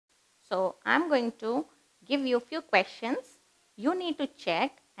So I'm going to give you a few questions. You need to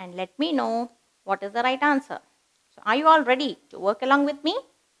check and let me know what is the right answer. So are you all ready to work along with me?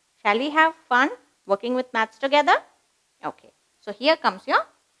 Shall we have fun working with maths together? Okay. So here comes your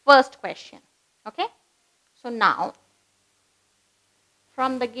first question. Okay. So now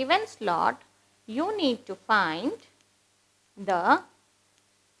from the given slot, you need to find the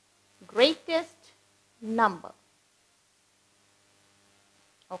greatest number.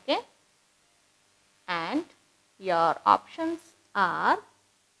 Okay. And your options are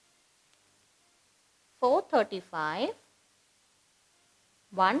 435,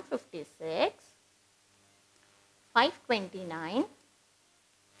 156, 529,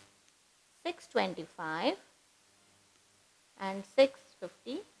 625 and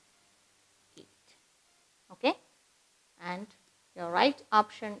 658. Okay. And your right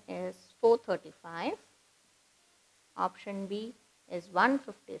option is 435. Option B is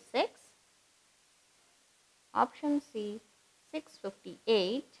 156. Option C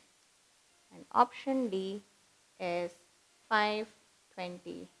 658 and option D is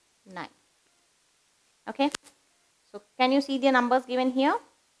 529. Okay. So can you see the numbers given here?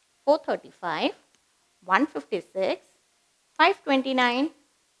 435, 156, 529,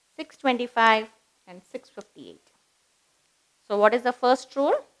 625 and 658. So what is the first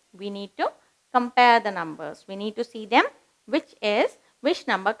rule? We need to compare the numbers. We need to see them which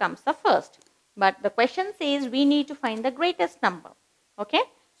number comes the first. But the question says we need to find the greatest number. Okay.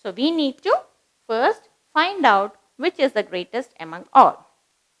 So we need to first find out which is the greatest among all.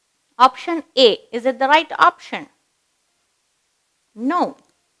 Option A, is it the right option? No,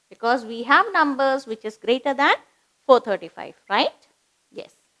 because we have numbers which is greater than 435, right?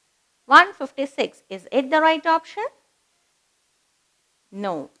 Yes. 156, is it the right option?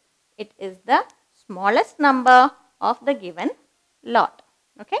 No, it is the smallest number of the given lot.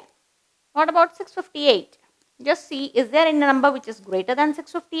 Okay. What about 658? Just see, is there any number which is greater than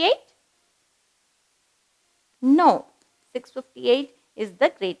 658? No, 658 is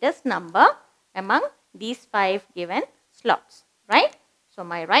the greatest number among these 5 given slots, right? So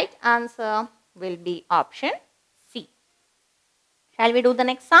my right answer will be option C. Shall we do the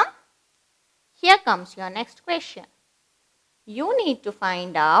next sum? Here comes your next question. You need to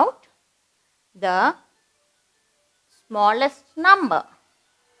find out the smallest number.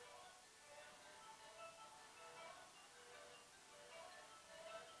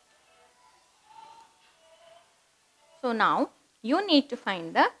 So now you need to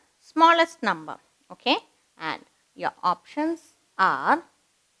find the smallest number. Okay. And your options are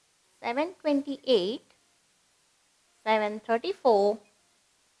 728, 734,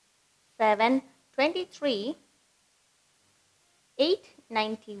 723,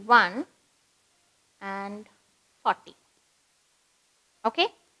 891 and 40. Okay.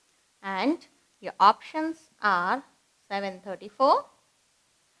 And your options are 734,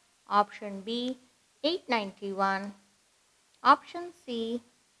 option B 891, option C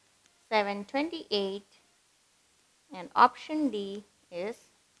 728 and option D is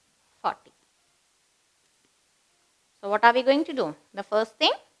 40. So what are we going to do? The first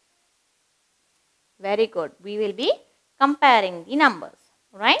thing, very good, we will be comparing the numbers,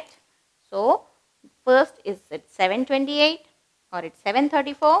 right? So first, is it 728 or it's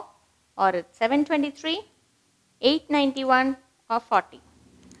 734 or it's 723, 891 or 40?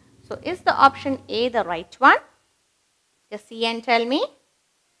 So is the option A the right one? Just see and tell me.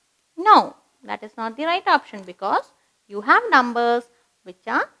 No, that is not the right option because you have numbers which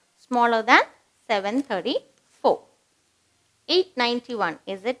are smaller than 734. 891,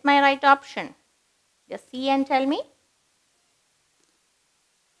 is it my right option? Just see and tell me.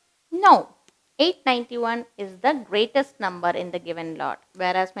 No, 891 is the greatest number in the given lot,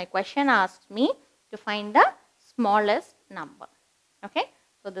 whereas my question asks me to find the smallest number. Okay,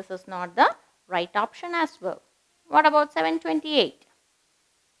 so this is not the right option as well. What about 728?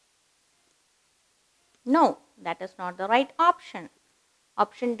 No, that is not the right option.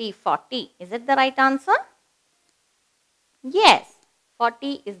 Option D 40, is it the right answer? Yes,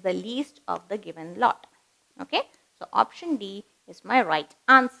 40 is the least of the given lot. Okay, so option D is my right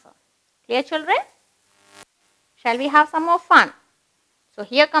answer. Clear, children? Shall we have some more fun? So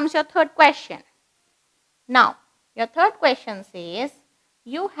here comes your third question. Now, your third question says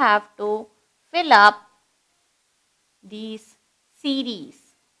you have to fill up these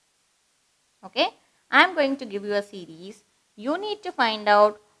series. Okay, I am going to give you a series. You need to find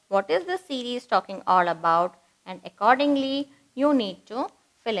out what is this series talking all about, and accordingly you need to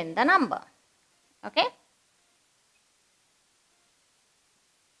fill in the number. Okay.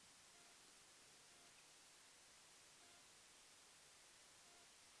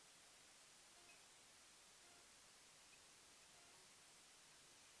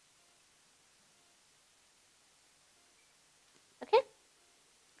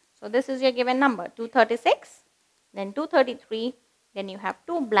 So this is your given number, 236, then 233, then you have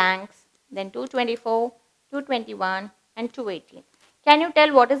 2 blanks, then 224, 221 and 218. Can you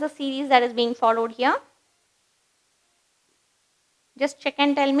tell what is the series that is being followed here? Just check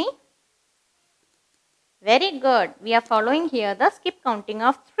and tell me. Very good. We are following here the skip counting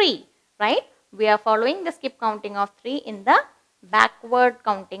of 3, right? We are following the skip counting of 3 in the backward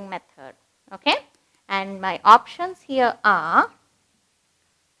counting method. Okay? And my options here are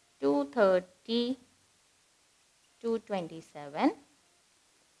 230, 227.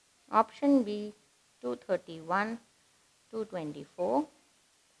 Option B, 231, 224.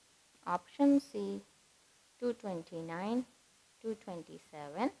 Option C, 229,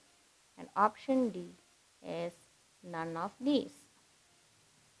 227. And option D is none of these.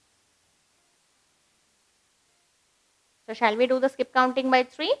 So shall we do the skip counting by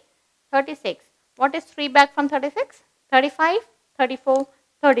 3? 36. What is 3 back from 36? 35, 34,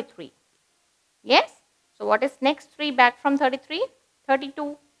 33. Yes? So what is next 3 back from 33?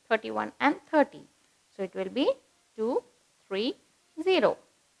 32, 31 and 30. So it will be 2, 3, 0.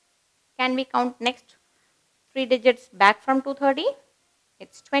 Can we count next 3 digits back from 230?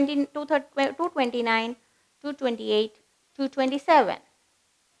 It's 229, 228, 227.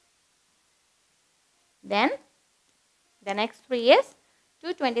 Then the next 3 is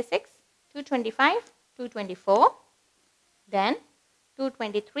 226, 225, 224. Then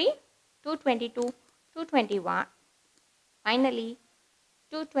 223, 222, 221. Finally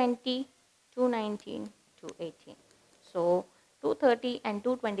 220, 219, 218. So 230 and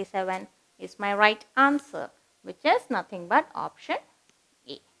 227 is my right answer, which is nothing but option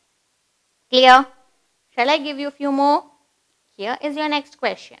A. Clear? Shall I give you a few more? Here is your next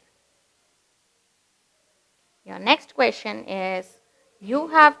question. Your next question is, you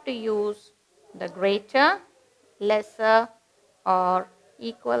have to use the greater, lesser or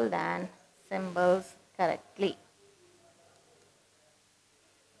equal than symbols correctly.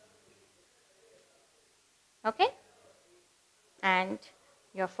 Okay? And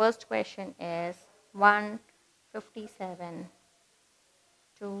your first question is 157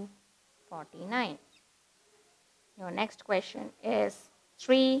 to 49. Your next question is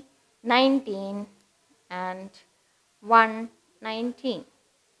 319 and 119.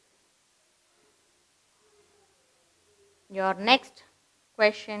 Your next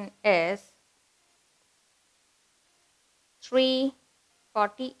question is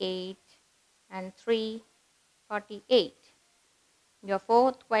 348 and 348. Your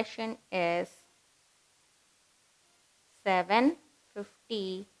fourth question is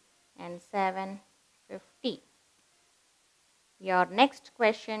 750 and 750. Your next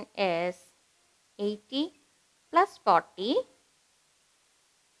question is 80 plus 40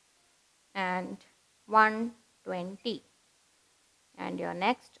 and 120. And your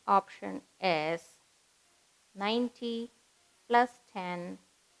next option is 90 plus 10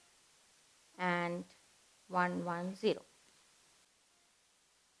 and 110.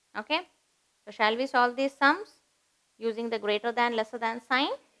 Okay? So shall we solve these sums using the greater than, lesser than sign?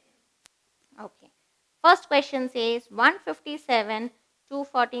 Okay. First question says 157 to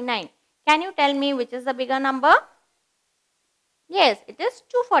 49. Can you tell me which is the bigger number? Yes, it is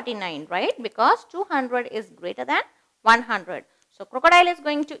 249, right? Because 200 is greater than 100. So crocodile is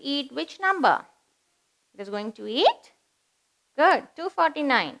going to eat which number? It is going to eat, good,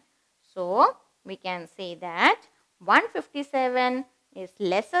 249. So we can say that 157 is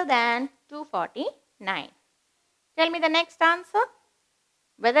lesser than 249. Tell me the next answer,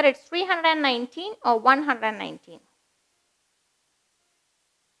 whether it's 319 or 119.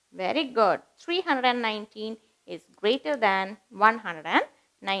 Very good. 319 is greater than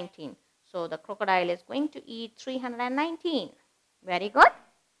 119. So the crocodile is going to eat 319. Very good.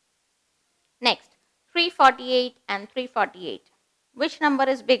 Next, 348 and 348. Which number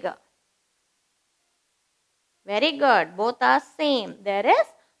is bigger? Very good. Both are same. There is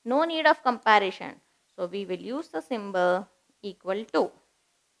no need of comparison. So we will use the symbol equal to.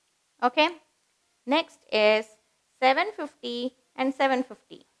 Okay. Next is 750 and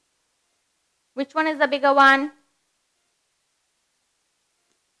 750. Which one is the bigger one?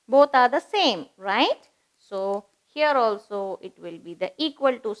 Both are the same, right? So here also it will be the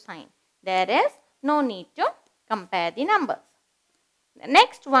equal to sign. There is no need to compare the numbers. The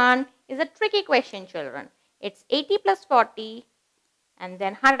next one is a tricky question, children. It's 80 plus 40 and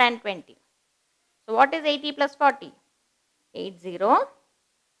then 120. So what is 80 plus 40? 80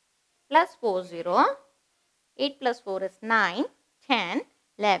 plus 40. 8 plus 4 is 9, 10,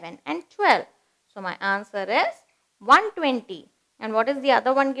 11 and 12. So my answer is 120. And what is the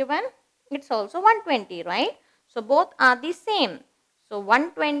other one given? It's also 120, right? So both are the same. So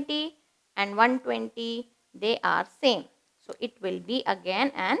 120 and 120, they are same. So it will be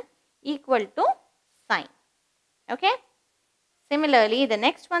again an equal to sign. Okay. Similarly, the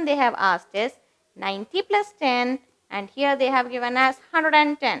next one they have asked is 90 plus 10, and here they have given as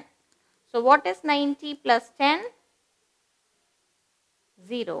 110. So what is 90 plus 10?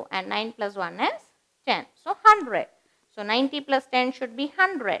 0, and 9 plus 1 is 10. So 100. So 90 plus 10 should be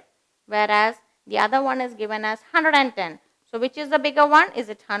 100, whereas the other one is given as 110. So which is the bigger one? Is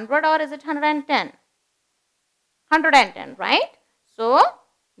it 100 or is it 110? 110, right? So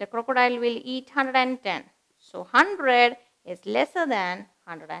the crocodile will eat 110. So 100 is lesser than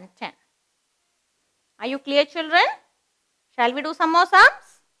 110. Are you clear, children? Shall we do some more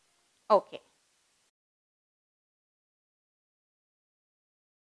sums? Okay.